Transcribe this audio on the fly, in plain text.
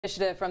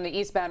Initiative from the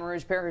East Baton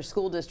Rouge Parish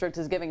School District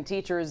is giving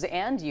teachers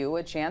and you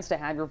a chance to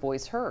have your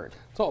voice heard.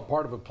 It's all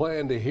part of a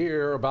plan to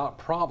hear about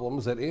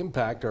problems that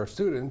impact our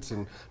students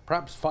and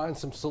perhaps find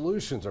some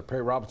solutions. Our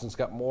Perry Robinson's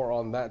got more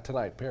on that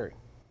tonight. Perry.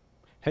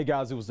 Hey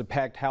guys, it was a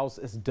packed house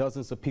as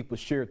dozens of people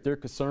shared their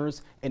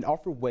concerns and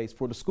offered ways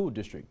for the school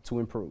district to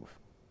improve.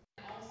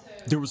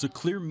 There was a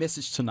clear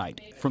message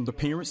tonight from the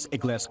parents at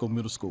Glasgow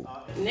Middle School.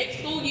 Next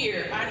school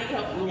year, I need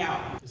help from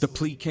y'all. The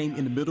plea came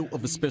in the middle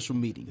of a special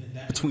meeting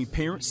between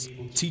parents,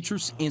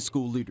 teachers, and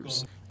school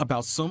leaders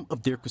about some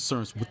of their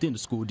concerns within the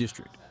school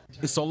district.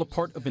 It's all a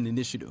part of an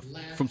initiative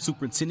from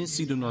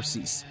Superintendent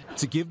Narcisse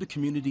to give the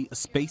community a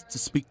space to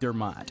speak their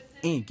mind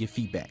and give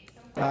feedback.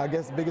 I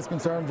guess the biggest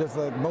concern, just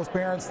like most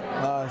parents,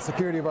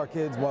 security of our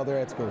kids while they're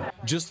at school.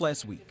 Just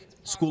last week,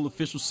 school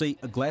officials say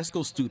a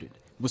Glasgow student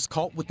was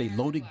caught with a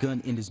loaded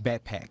gun in his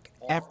backpack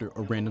after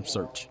a random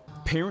search.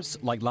 Parents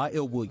like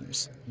Lyle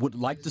Williams would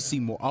like to see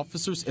more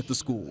officers at the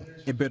school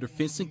and better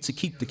fencing to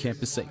keep the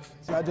campus safe.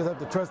 I just have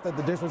to trust that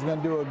the district's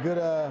going to do a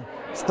good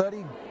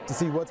study to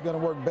see what's going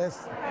to work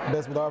best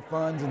with our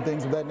funds and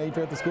things of that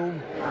nature at the school.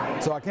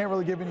 So I can't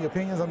really give any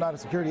opinions. I'm not a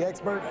security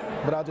expert,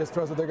 but I just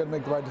trust that they're going to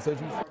make the right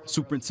decisions.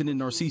 Superintendent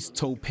Narcisse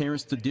told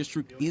parents the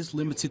district is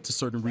limited to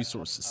certain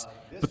resources,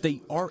 but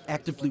they are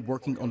actively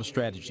working on a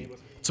strategy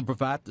to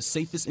provide the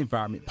safest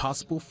environment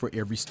possible for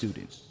every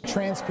student.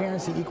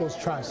 Transparency equals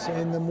trust,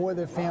 and the more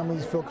that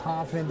families feel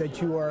confident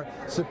that you are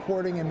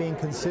supporting and being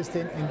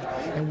consistent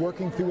and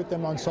working through with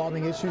them on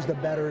solving issues, the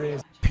better it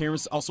is.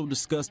 Parents also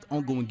discussed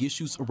ongoing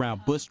issues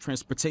around bus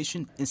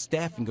transportation and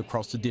staffing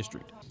across the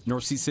district.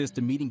 Narcisse says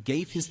the meeting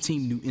gave his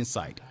team new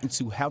insight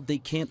into how they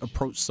can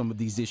approach some of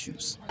these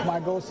issues. My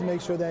goal is to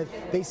make sure that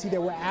they see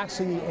that we're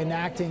actually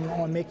enacting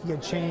on making a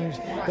change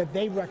that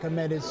they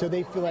recommended, so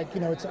they feel like,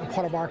 it's a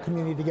part of our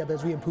community together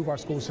as we improve our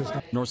school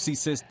system. Narcisse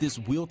says this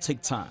will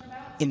take time,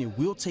 and it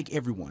will take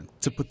everyone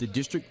to put the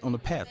district on a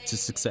path to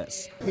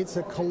success. It's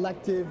a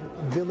collective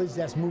village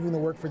that's moving the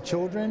work for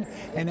children,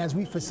 and as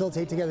we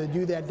facilitate together to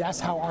do that,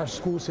 that's how our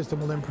school system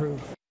will improve.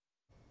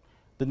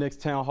 The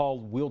next town hall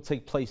will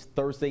take place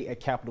Thursday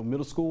at Capitol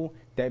Middle School.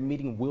 That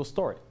meeting will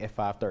start at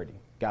 5:30.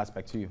 Guys,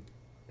 back to you.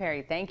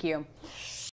 Perry, thank you.